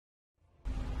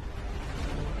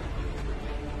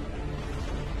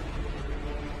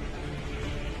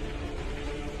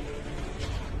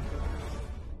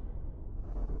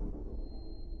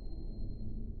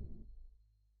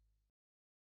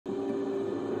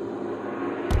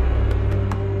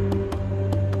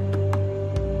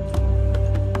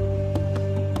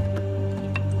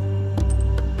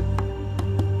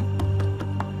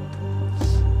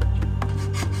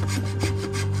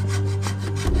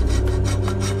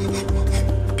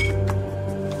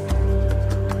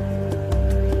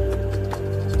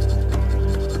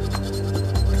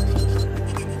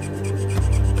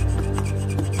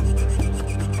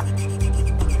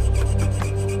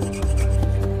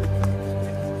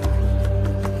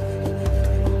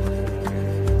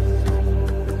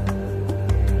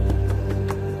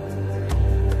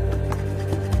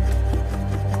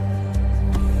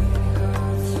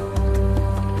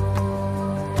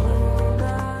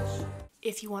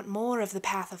If you want more of the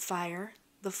Path of Fire,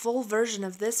 the full version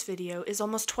of this video is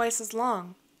almost twice as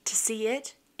long. To see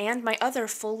it, and my other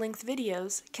full-length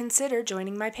videos, consider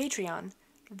joining my Patreon.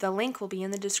 The link will be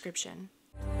in the description.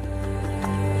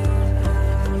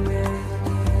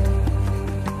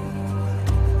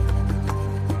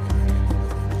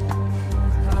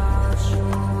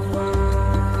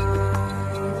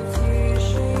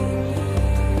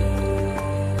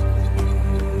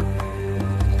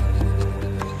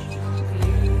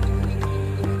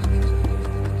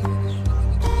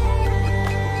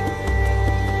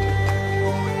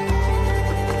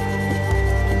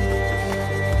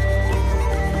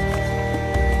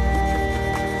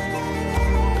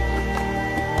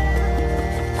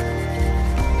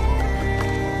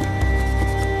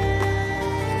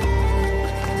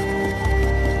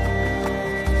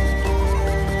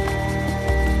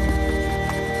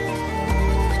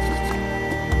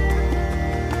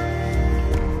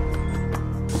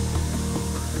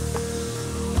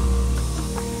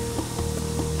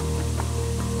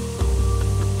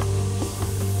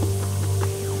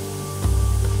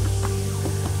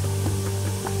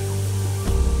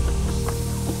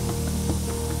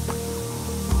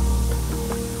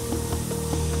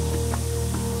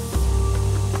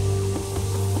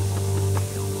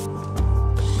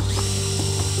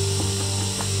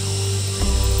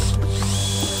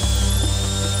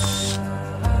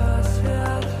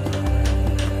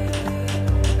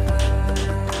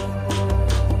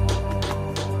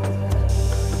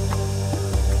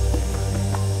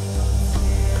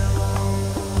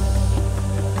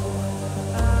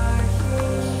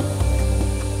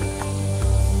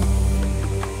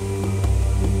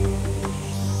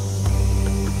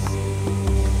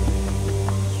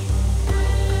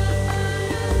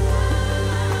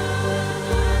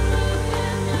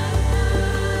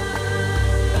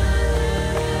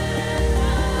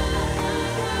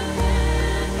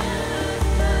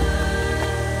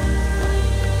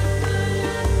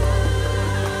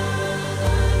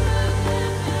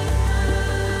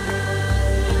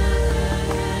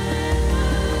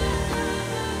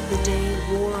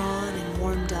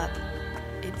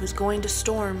 It was going to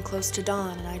storm close to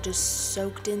dawn, and I just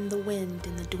soaked in the wind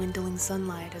in the dwindling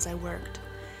sunlight as I worked.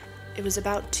 It was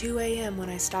about 2 a.m. when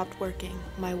I stopped working,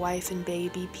 my wife and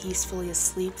baby peacefully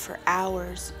asleep for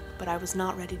hours, but I was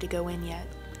not ready to go in yet.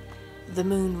 The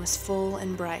moon was full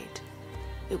and bright.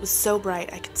 It was so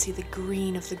bright I could see the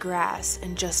green of the grass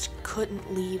and just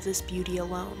couldn't leave this beauty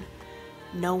alone.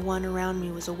 No one around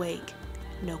me was awake.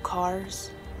 No cars,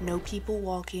 no people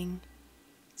walking.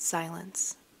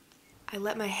 Silence. I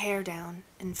let my hair down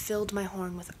and filled my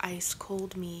horn with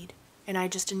ice-cold mead, and I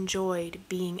just enjoyed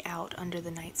being out under the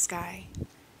night sky.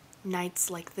 Nights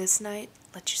like this night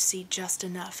let you see just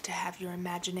enough to have your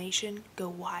imagination go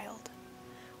wild.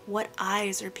 What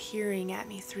eyes are peering at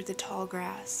me through the tall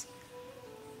grass?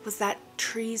 Was that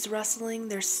trees rustling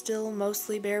their still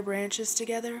mostly bare branches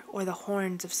together, or the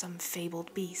horns of some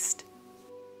fabled beast?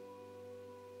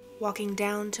 Walking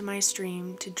down to my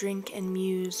stream to drink and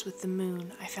muse with the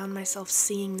moon, I found myself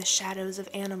seeing the shadows of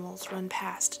animals run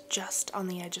past just on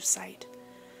the edge of sight.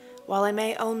 While I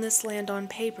may own this land on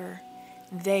paper,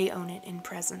 they own it in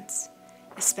presence,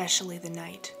 especially the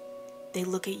night. They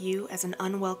look at you as an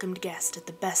unwelcomed guest at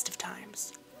the best of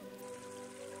times.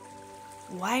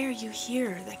 "Why are you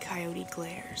here?" the coyote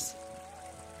glares.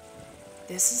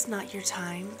 "This is not your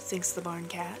time," thinks the barn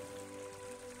cat.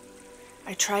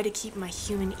 I try to keep my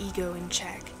human ego in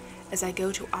check as I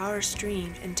go to our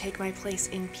stream and take my place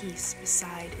in peace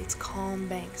beside its calm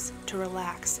banks to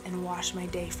relax and wash my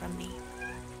day from me.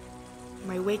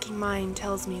 My waking mind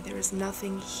tells me there is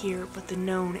nothing here but the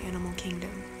known animal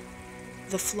kingdom,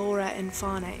 the flora and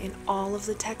fauna in all of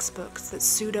the textbooks that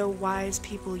pseudo-wise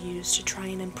people use to try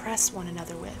and impress one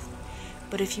another with.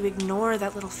 But if you ignore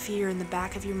that little fear in the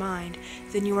back of your mind,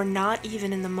 then you are not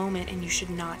even in the moment and you should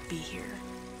not be here.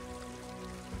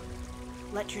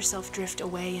 Let yourself drift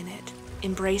away in it.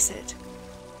 Embrace it.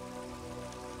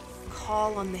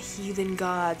 Call on the heathen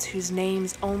gods whose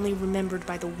names only remembered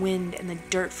by the wind and the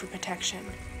dirt for protection.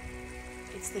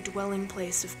 It's the dwelling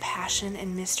place of passion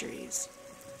and mysteries.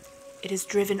 It has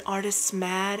driven artists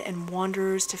mad and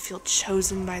wanderers to feel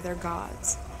chosen by their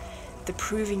gods, the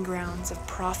proving grounds of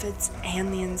prophets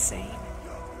and the insane.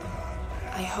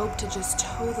 I hope to just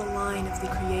toe the line of the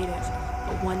creative,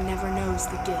 but one never knows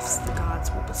the gifts the gods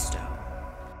will bestow.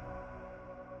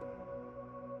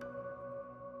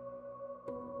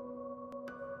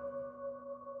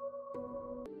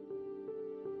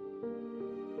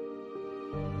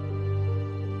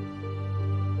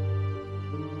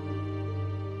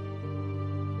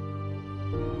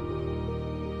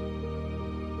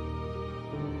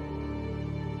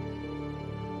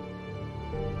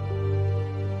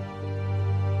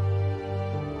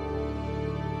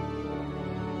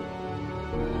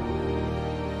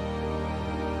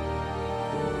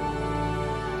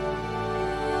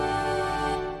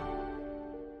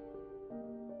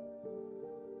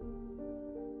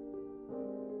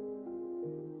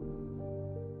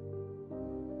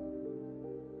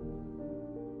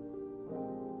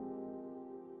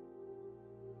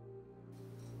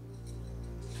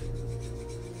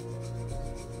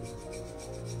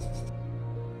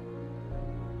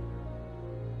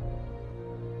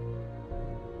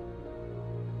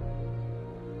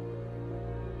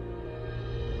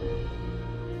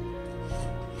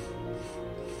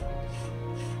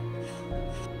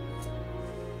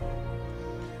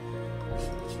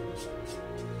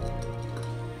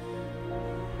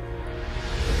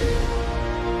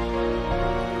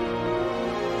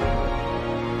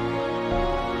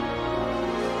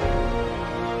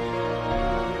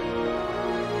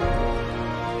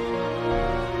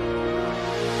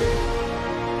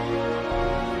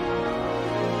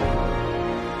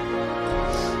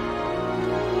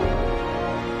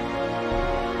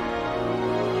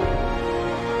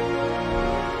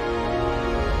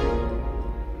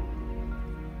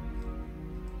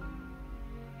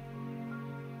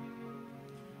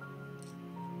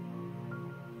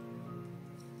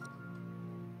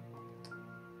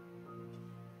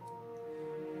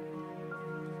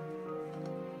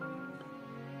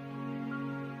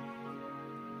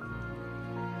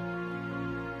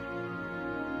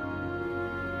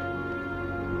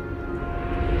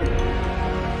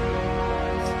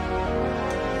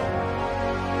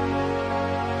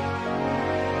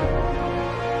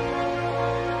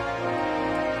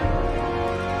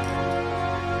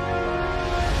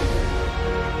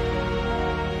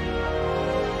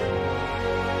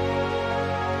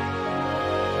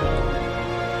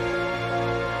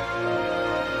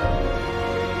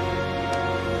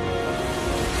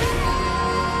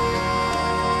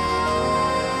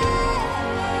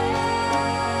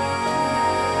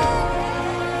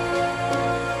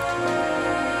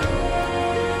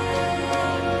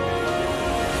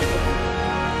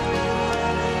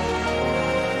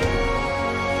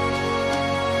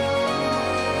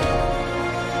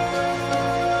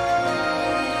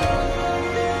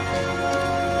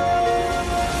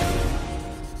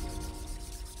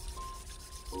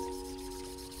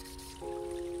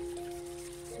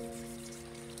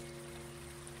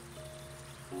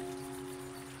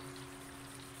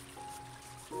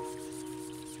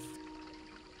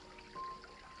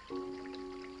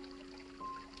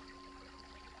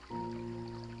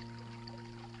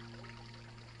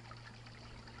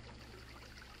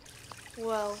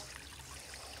 Well,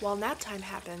 while nap time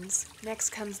happens,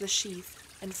 next comes the sheath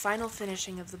and final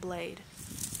finishing of the blade.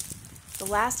 The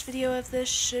last video of this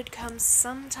should come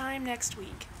sometime next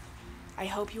week. I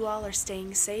hope you all are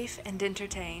staying safe and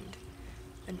entertained.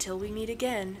 Until we meet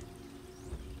again,